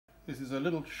This is a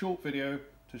little short video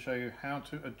to show you how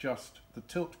to adjust the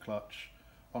tilt clutch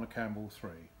on a Camball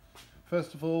 3.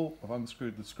 First of all, I've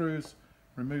unscrewed the screws,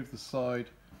 removed the side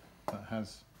that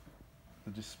has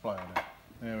the display on it.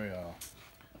 There we are.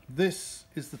 This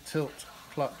is the tilt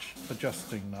clutch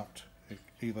adjusting nut,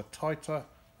 either tighter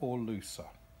or looser.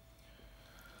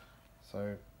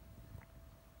 So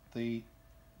the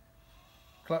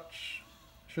clutch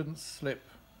shouldn't slip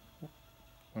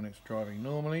when it's driving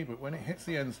normally, but when it hits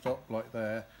the end stop like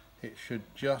there, it should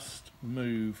just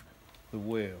move the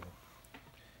wheel.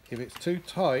 If it's too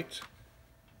tight,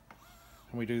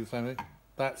 and we do the same thing,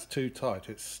 that's too tight,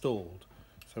 it's stalled.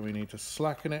 So we need to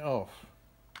slacken it off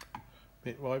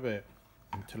bit by bit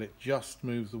until it just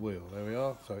moves the wheel. There we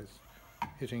are, so it's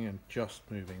hitting and just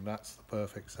moving. That's the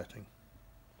perfect setting.